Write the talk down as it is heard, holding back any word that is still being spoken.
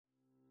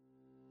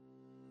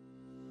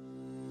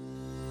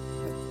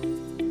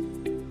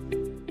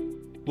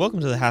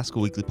Welcome to the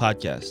Haskell Weekly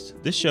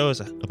Podcast. This show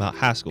is about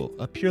Haskell,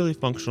 a purely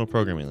functional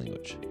programming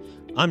language.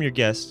 I'm your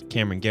guest,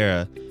 Cameron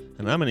Guerra,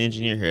 and I'm an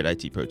engineer here at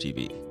IT Pro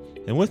TV.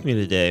 And with me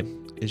today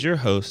is your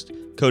host,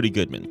 Cody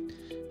Goodman.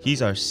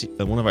 He's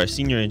one of our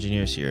senior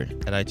engineers here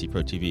at IT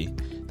Pro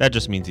TV. That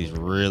just means he's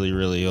really,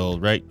 really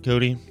old, right,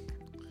 Cody?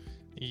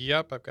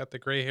 Yep, I've got the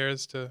gray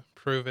hairs to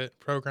prove it.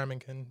 Programming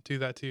can do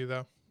that to you,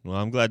 though. Well,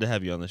 I'm glad to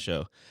have you on the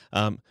show.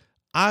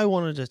 I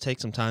wanted to take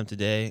some time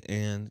today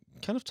and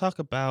kind of talk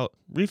about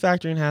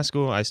refactoring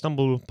Haskell. I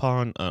stumbled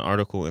upon an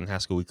article in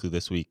Haskell Weekly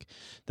this week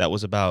that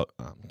was about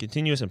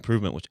continuous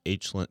improvement with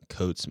HLint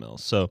code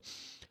smells. So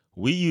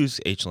we use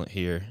HLint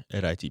here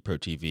at IT Pro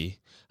TV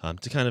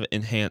to kind of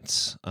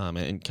enhance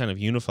and kind of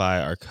unify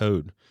our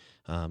code.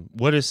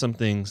 What is some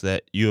things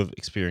that you have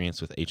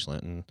experienced with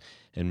HLint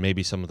and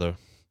maybe some of the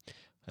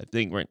I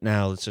think right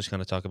now, let's just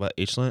kind of talk about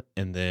HLint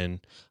and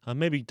then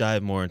maybe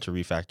dive more into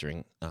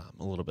refactoring a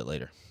little bit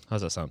later.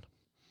 How's that sound?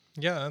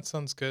 Yeah, that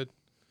sounds good.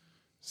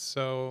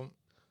 So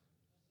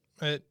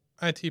at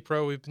IT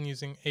Pro, we've been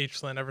using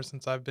HLint ever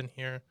since I've been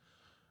here.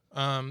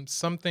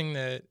 Something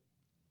that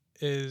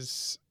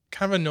is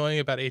kind of annoying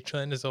about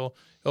HLint is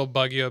it'll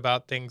bug you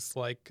about things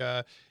like,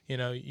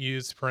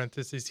 use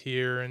parentheses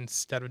here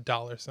instead of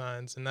dollar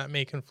signs. And that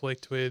may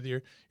conflict with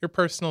your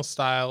personal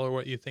style or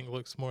what you think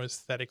looks more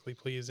aesthetically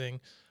pleasing.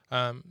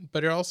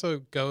 But it also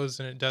goes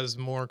and it does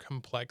more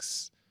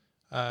complex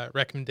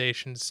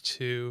recommendations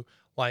to,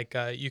 like,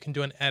 you can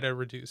do an edit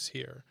reduce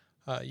here.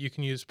 You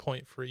can use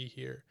point free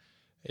here.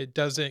 It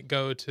doesn't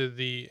go to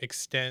the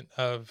extent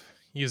of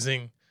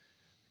using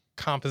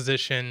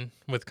composition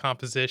with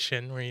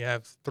composition where you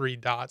have three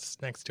dots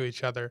next to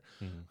each other.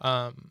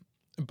 Mm-hmm.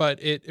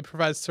 But it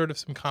provides sort of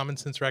some common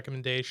sense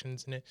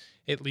recommendations, and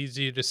it leads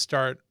you to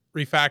start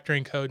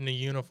refactoring code in a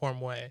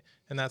uniform way.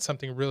 And that's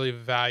something really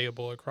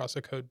valuable across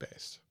a code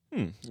base.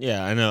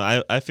 Yeah, I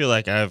know. I feel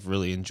like I've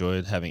really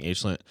enjoyed having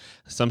HLint.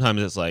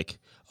 Sometimes it's like,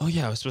 oh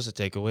yeah, I was supposed to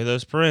take away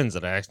those parens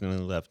that I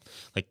accidentally left.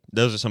 Like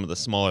those are some of the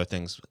smaller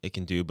things it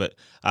can do. But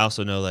I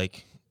also know,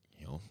 like,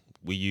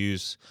 we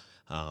use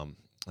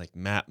like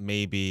map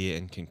maybe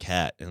and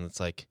concat, and it's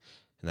like,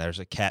 and there's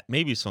a cat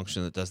maybes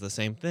function that does the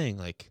same thing,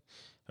 like,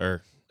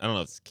 or I don't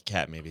know if it's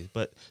cat maybe,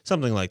 but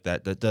something like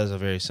that does a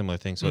very similar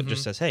thing. So It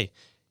just says, hey,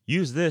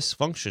 use this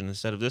function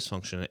instead of this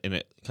function, and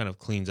it kind of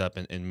cleans up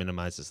and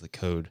minimizes the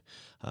code,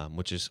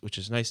 which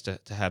is nice to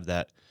have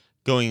that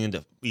going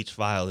into each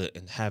file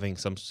and having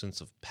some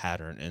sense of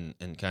pattern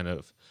and kind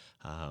of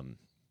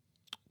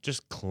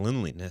just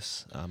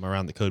cleanliness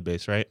around the code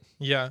base, right?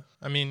 Yeah,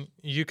 I mean,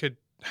 you could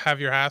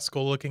have your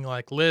Haskell looking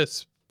like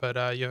Lisp, but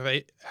you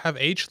have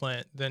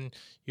HLint, then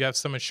you have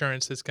some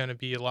assurance that's going to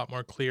be a lot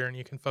more clear, and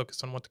you can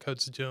focus on what the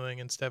code's doing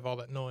instead of all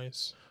that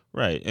noise.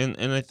 Right, and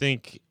I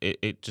think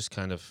it just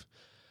kind of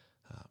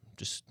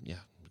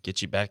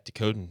get you back to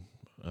coding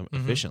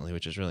efficiently,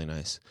 which is really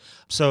nice.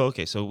 So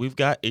we've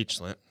got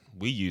HLint.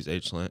 We use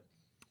HLint.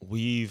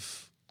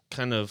 We've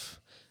kind of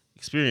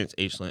experienced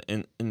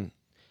HLint, and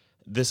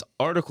this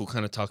article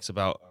kind of talks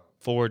about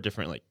 4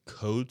 different like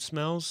code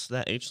smells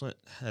that HLint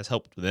has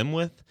helped them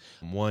with.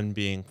 One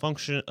being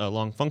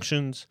long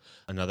functions,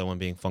 another one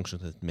being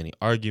functions with many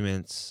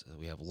arguments.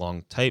 We have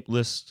long type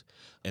lists,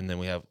 and then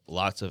we have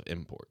lots of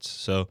imports.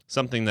 So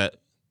something that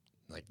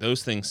like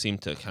those things seem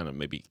to kind of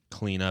maybe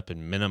clean up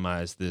and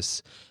minimize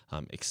this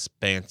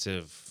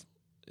expansive,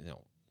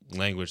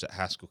 language that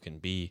Haskell can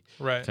be.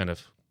 Right. Kind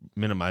of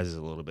minimizes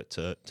a little bit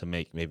to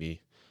make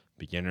maybe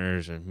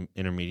beginners or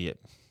intermediate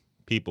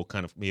people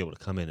kind of be able to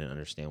come in and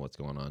understand what's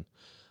going on.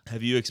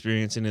 Have you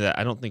experienced any of that?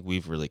 I don't think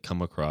we've really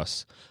come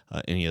across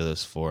any of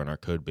those 4 in our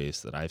code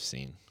base that I've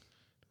seen.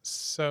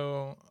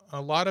 So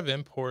a lot of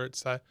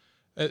imports,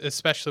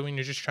 especially when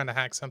you're just trying to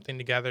hack something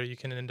together, you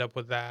can end up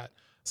with that.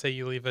 Say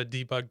you leave a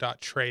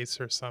debug.trace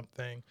or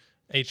something,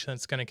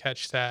 HLint's going to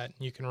catch that, and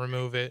you can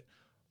remove it.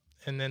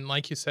 And then,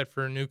 like you said,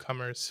 for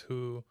newcomers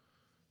who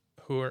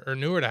are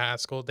newer to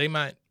Haskell, they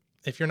might,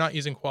 if you're not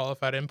using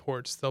qualified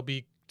imports, they'll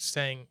be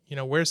saying,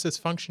 where's this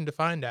function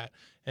defined at?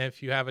 And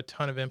if you have a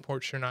ton of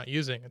imports you're not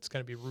using, it's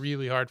going to be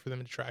really hard for them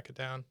to track it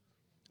down.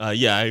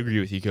 Yeah, I agree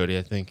with you, Cody.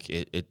 I think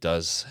it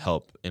does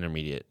help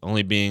intermediate.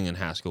 Only being in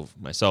Haskell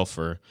myself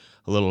for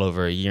a little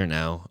over a year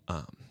now,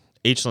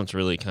 HLint's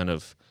really kind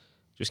of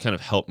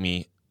helped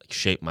me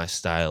shape my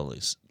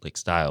styles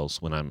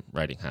when I'm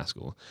writing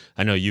Haskell.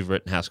 I know you've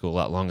written Haskell a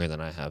lot longer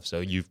than I have, so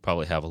you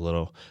probably have a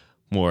little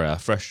more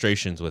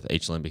frustrations with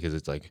HLint because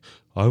it's like,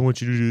 I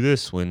want you to do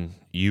this when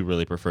you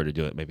really prefer to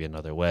do it maybe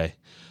another way.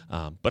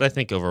 But I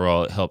think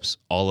overall it helps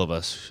all of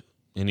us,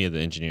 any of the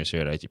engineers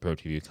here at IT Pro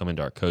TV, come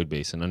into our code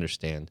base and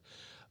understand,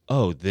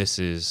 oh, this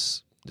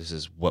is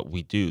what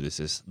we do. This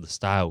is the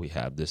style we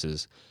have. This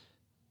is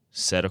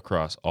set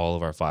across all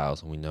of our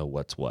files, and we know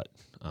what's what.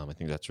 I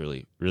think that's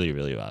really, really,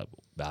 really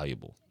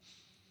valuable.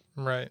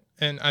 Right.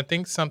 And I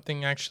think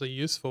something actually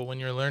useful when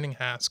you're learning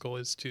Haskell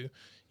is to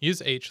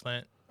use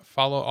HLint,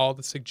 follow all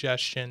the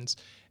suggestions,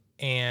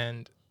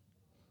 and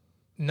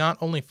not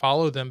only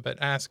follow them, but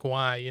ask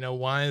why.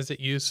 Why is it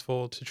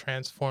useful to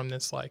transform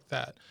this like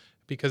that?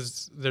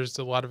 because there's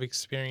a lot of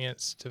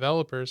experienced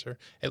developers, or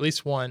at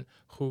least one,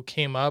 who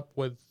came up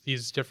with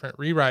these different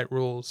rewrite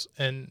rules,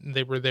 and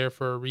they were there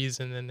for a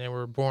reason, and they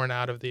were born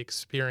out of the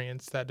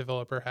experience that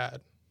developer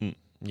had.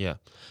 Yeah,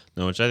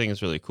 no, which I think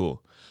is really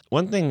cool.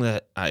 One thing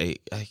that I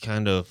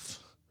kind of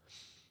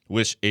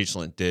wish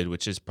HLint did,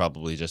 which is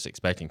probably just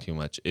expecting too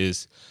much,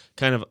 is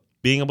kind of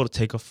being able to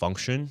take a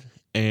function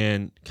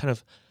and kind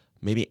of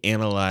maybe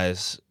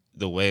analyze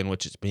the way in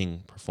which it's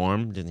being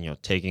performed,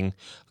 and taking,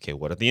 okay,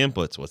 what are the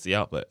inputs, what's the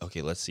output,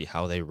 okay, let's see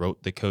how they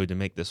wrote the code to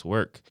make this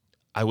work.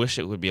 I wish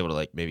it would be able to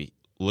like maybe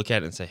look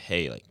at it and say,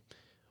 hey, like,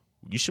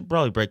 you should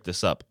probably break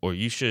this up, or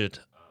you should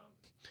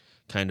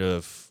kind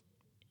of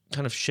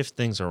shift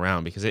things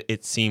around, because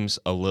it seems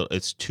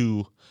it's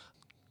too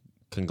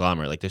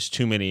conglomerate. Like there's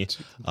too many,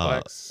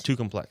 too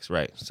complex,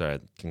 right? Sorry,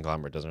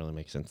 conglomerate doesn't really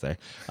make sense there.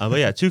 But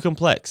yeah, too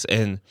complex,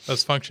 and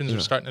those functions are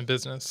starting a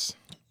business.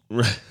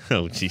 Right.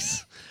 Oh,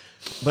 jeez.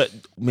 But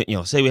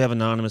say we have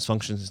anonymous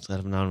functions instead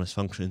of anonymous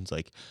functions,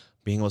 like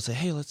being able to say,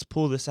 hey, let's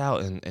pull this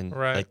out, and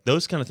right. Like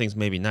those kind of things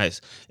may be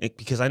nice.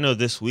 Because I know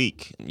this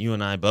week you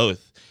and I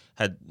both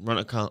had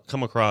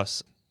come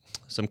across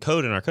some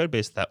code in our code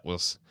base that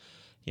was,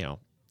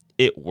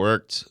 it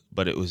worked,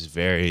 but it was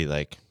very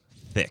like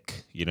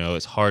thick.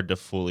 It's hard to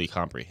fully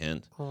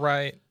comprehend.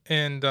 Right,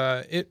 and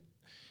it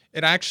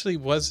actually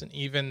wasn't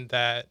even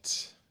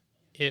that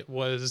it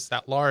was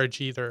that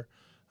large either.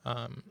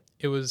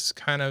 It was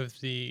kind of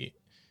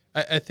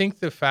I think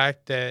the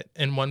fact that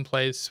in one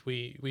place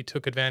we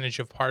took advantage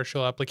of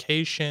partial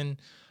application,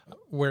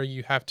 where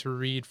you have to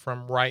read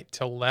from right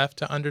to left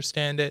to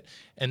understand it,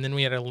 and then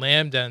we had a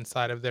lambda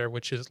inside of there,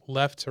 which is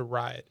left to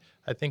right.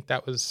 I think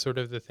that was sort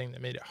of the thing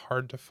that made it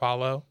hard to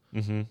follow.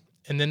 Mm-hmm.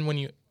 And then when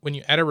you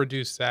edit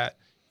reduce that,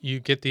 you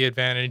get the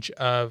advantage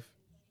of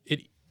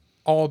it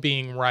all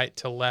being right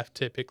to left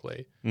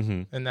typically,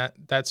 and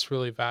that's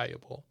really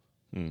valuable.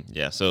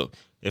 Yeah. So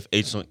if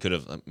HLint could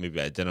have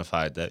maybe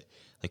identified that,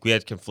 like, we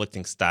had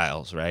conflicting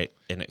styles, right?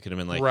 And it could have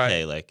been like,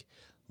 hey, like,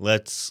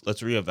 let's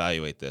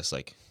reevaluate this.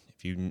 Like,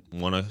 if you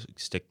want to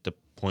stick to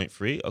point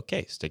free,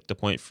 okay, stick to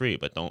point free,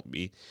 but don't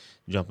be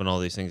jumping all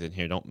these things in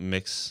here. Don't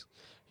mix,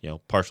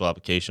 partial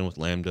application with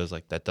lambdas.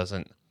 Like, that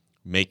doesn't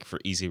make for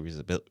easy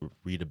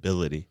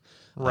readability.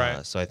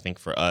 Right. So I think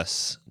for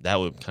us, that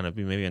would kind of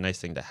be maybe a nice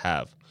thing to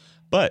have.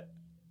 But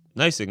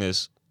nice thing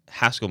is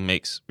Haskell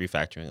makes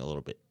refactoring a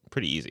little bit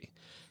pretty easy,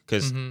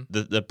 because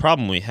the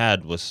problem we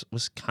had was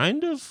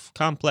kind of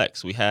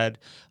complex. We had,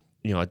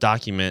 a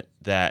document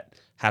that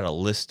had a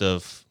list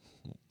of,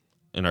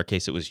 in our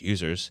case, it was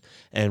users,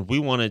 and we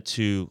wanted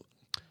to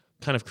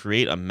kind of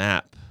create a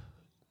map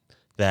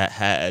that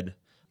had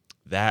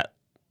that,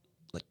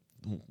 like,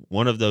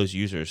 one of those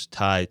users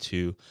tied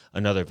to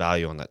another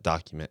value on that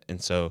document.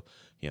 And so,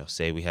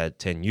 say we had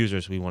 10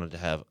 users, we wanted to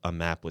have a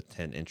map with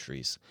 10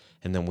 entries,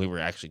 and then we were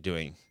actually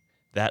doing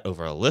that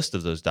over a list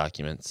of those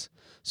documents.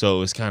 So it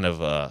was kind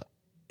of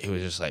it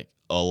was just like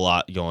a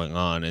lot going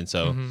on. And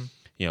so,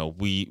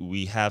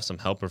 we have some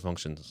helper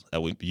functions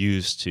that we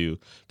use to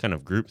kind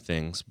of group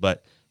things,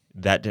 but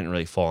that didn't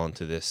really fall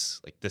into this,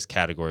 like, this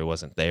category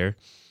wasn't there.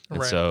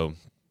 And so,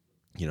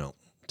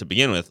 to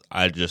begin with,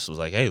 I just was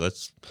like, hey,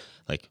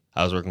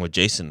 I was working with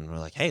Jason, and we're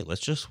like, hey,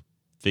 let's just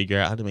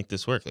figure out how to make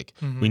this work. Like,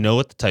 we know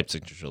what the type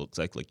signature looks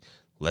like. Like,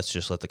 let's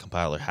just let the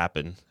compiler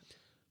happen.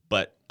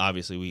 But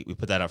obviously, we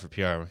put that out for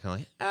PR, and we're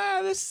kind of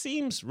like, this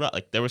seems rough.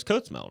 Like, there was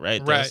code smell,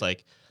 right? There was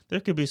like, there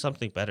could be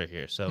something better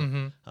here. So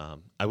that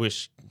would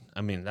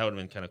have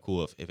been kind of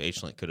cool if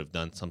HLint could have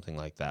done something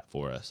like that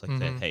for us. Like,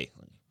 that, hey,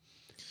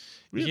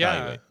 reevaluate.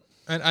 Yeah,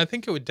 and I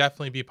think it would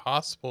definitely be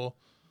possible,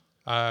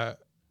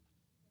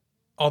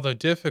 although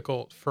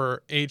difficult,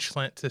 for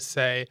HLint to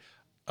say,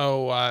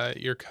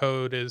 your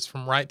code is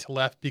from right to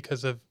left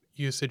because of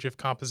usage of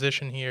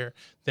composition here,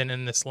 then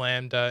in this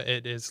lambda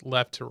it is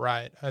left to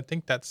right. I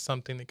think that's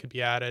something that could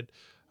be added.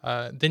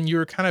 Then you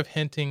were kind of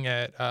hinting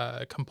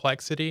at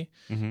complexity,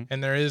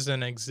 and there is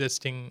an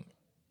existing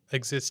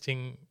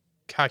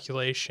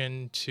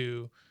calculation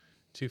to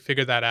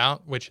figure that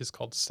out, which is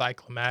called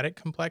cyclomatic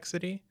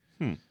complexity,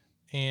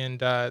 and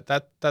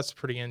that's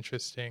pretty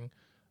interesting.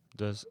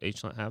 Does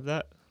HLint have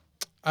that?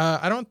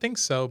 I don't think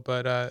so,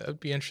 but it would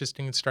be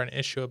interesting to start an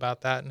issue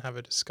about that and have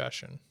a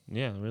discussion.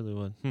 Yeah, it really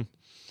would.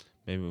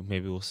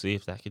 Maybe we'll see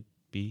if that could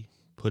be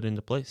put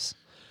into place.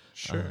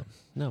 Sure.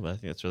 No, but I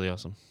think that's really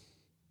awesome.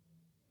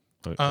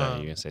 You're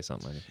going to say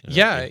something?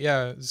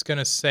 Yeah. I was going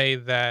to say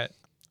that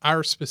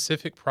our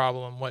specific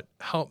problem, what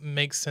helped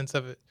make sense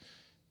of it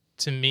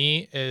to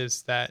me,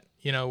 is that,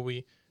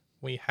 we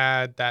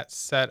had that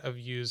set of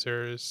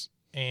users,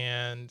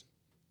 and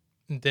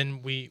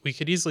then we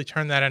could easily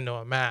turn that into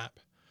a map.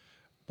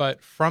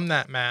 But from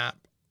that map,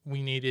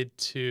 we needed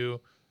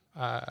to,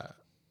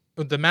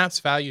 the map's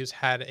values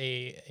had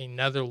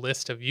another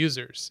list of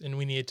users, and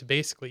we needed to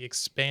basically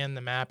expand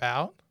the map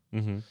out.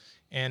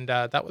 And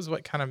that was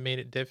what kind of made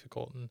it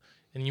difficult.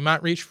 And you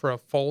might reach for a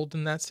fold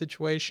in that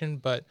situation,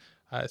 but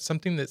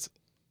something that's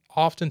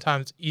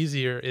oftentimes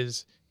easier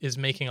is is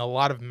making a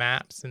lot of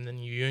maps and then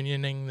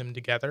unioning them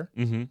together,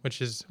 Mm-hmm.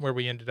 which is where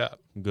we ended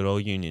up. Good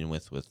old union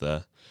with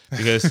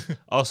because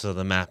also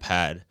the map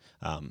had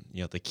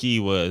the key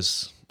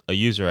was a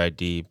user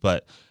ID,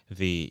 but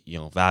the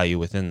value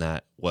within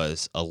that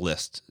was a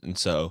list, and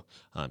so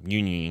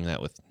unioning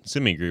that with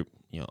SemiGroup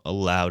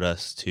allowed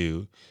us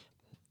to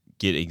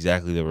get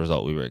exactly the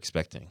result we were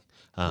expecting.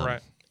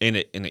 Right. And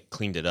it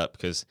cleaned it up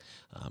because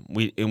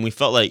we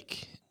felt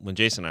like when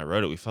Jason and I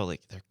wrote it, we felt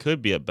like there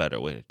could be a better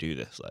way to do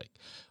this. Like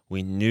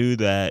we knew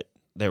that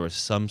there was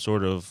some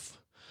sort of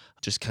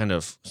just kind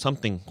of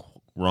something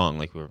wrong.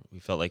 Like we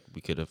felt like we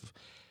could have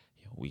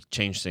we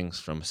changed things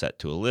from a set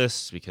to a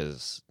list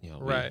because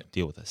Right. we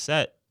deal with a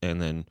set,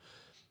 and then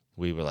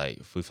we were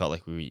like we felt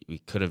like we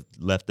could have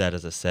left that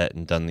as a set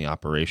and done the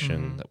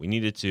operation that we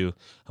needed to,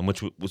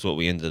 which was what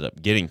we ended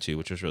up getting to,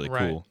 which was really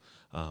Right. cool.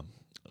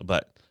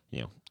 But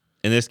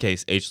in this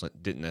case,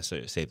 HLint didn't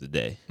necessarily save the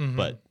day,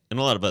 but in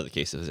a lot of other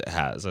cases it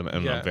has, and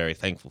Yeah. I'm very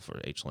thankful for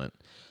HLint.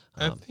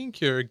 I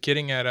think you're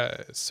getting at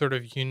a sort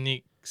of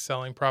unique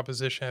selling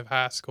proposition of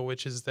Haskell,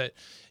 which is that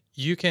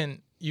you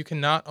can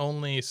not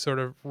only sort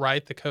of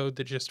write the code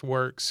that just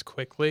works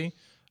quickly,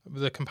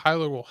 the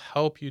compiler will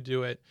help you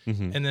do it.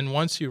 And then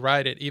once you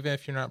write it, even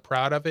if you're not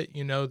proud of it,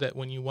 you know that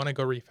when you want to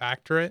go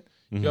refactor it,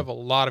 you have a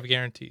lot of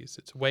guarantees.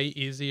 It's way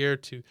easier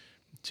to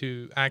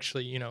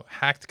actually,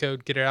 hack the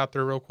code, get it out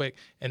there real quick,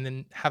 and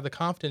then have the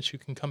confidence you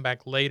can come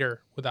back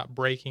later without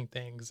breaking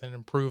things and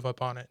improve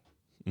upon it.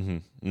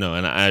 No,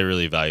 and I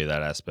really value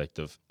that aspect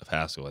of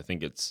Haskell. I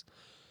think it's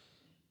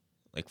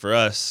like for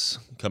us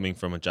coming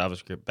from a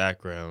JavaScript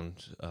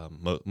background,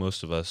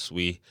 most of us,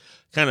 we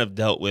kind of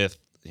dealt with,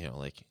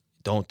 like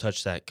don't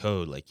touch that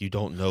code. Like you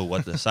don't know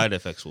what the side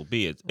effects will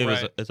be.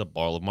 It's a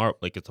ball of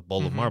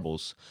of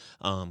marbles.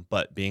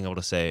 But being able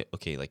to say,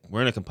 okay, like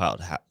we're in a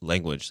compiled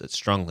language that's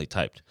strongly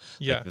typed.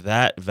 Yeah. Like,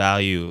 that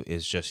value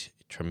is just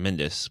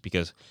tremendous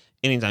because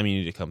anytime you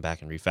need to come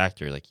back and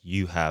refactor, like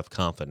you have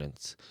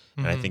confidence.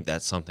 And I think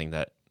that's something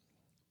that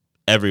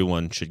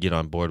everyone should get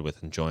on board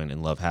with and join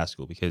and love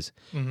Haskell because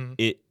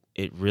it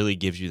really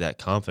gives you that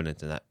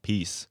confidence and that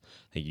peace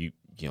that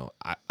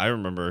I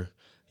remember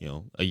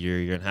a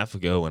year and a half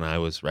ago when I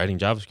was writing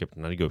JavaScript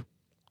and I'd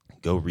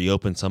go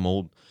reopen some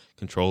old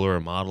controller or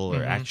model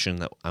or action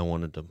that I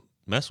wanted to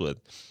mess with,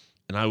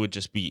 and I would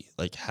just be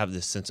like have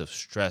this sense of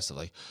stress of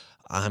like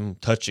I'm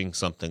touching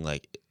something,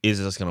 like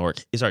is this going to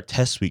work? Is our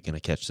test suite going to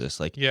catch this?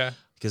 Like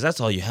because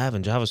that's all you have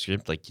in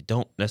JavaScript. Like you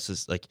don't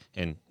necessarily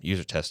and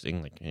user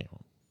testing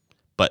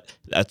but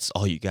that's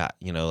all you got.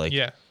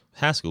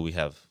 Haskell we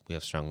have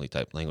strongly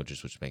typed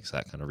languages, which makes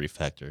that kind of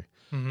refactor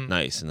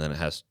nice, and then it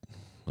has.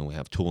 When we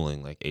have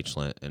tooling like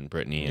HLint and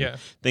Brittany and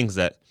things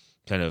that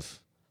kind of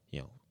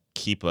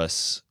keep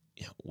us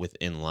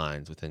within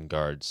lines, within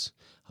guards,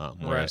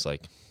 whereas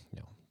like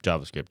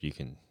JavaScript you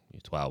can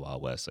it's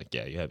Wild West, like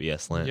you have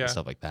ESLint and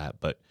stuff like that,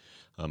 but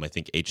I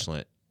think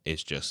HLint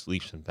is just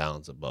leaps and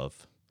bounds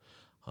above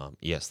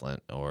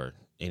ESLint or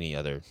any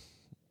other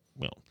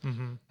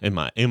in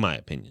my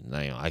opinion.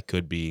 I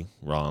could be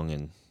wrong,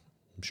 and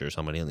I'm sure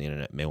somebody on the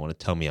internet may want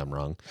to tell me I'm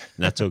wrong,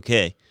 and that's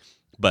okay.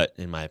 But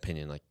in my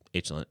opinion, like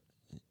HLint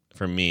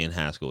for me in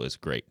Haskell is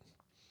great.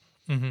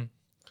 And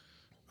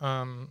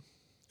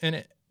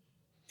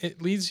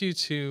it leads you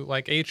to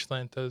like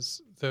HLint,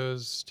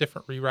 those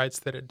different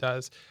rewrites that it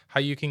does, how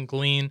you can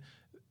glean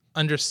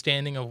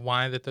understanding of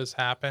why that those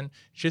happen.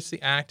 Just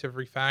the act of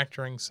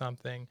refactoring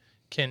something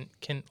can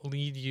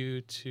lead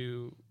you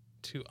to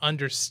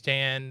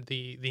understand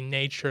the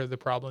nature of the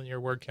problem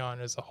you're working on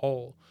as a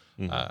whole.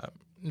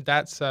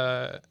 That's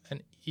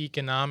an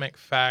economic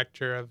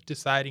factor of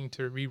deciding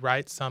to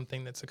rewrite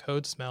something that's a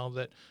code smell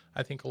that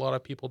I think a lot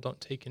of people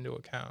don't take into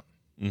account.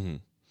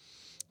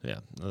 Yeah,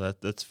 no,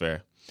 that's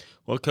fair.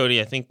 Well,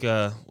 Cody, I think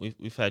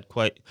we've had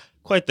quite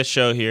the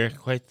show here,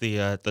 quite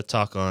the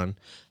talk on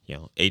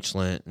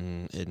HLint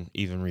and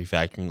even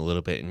refactoring a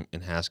little bit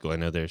in Haskell. I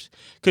know there's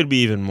could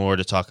be even more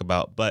to talk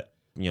about, but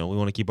we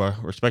want to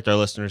respect our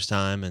listeners'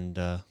 time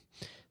and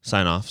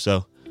sign off.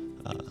 So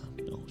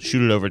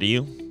shoot it over to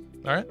you.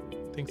 All right.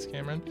 Thanks,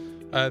 Cameron.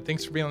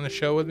 Thanks for being on the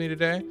show with me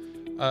today.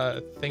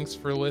 Thanks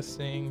for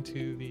listening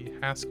to the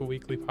Haskell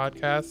Weekly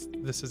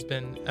podcast. This has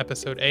been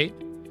episode 8.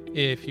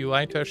 If you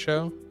liked our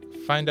show,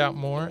 find out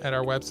more at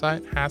our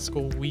website,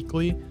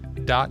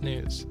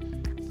 haskellweekly.news.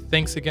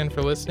 Thanks again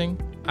for listening.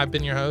 I've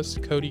been your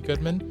host, Cody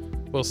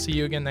Goodman. We'll see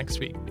you again next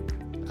week.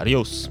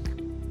 Adios.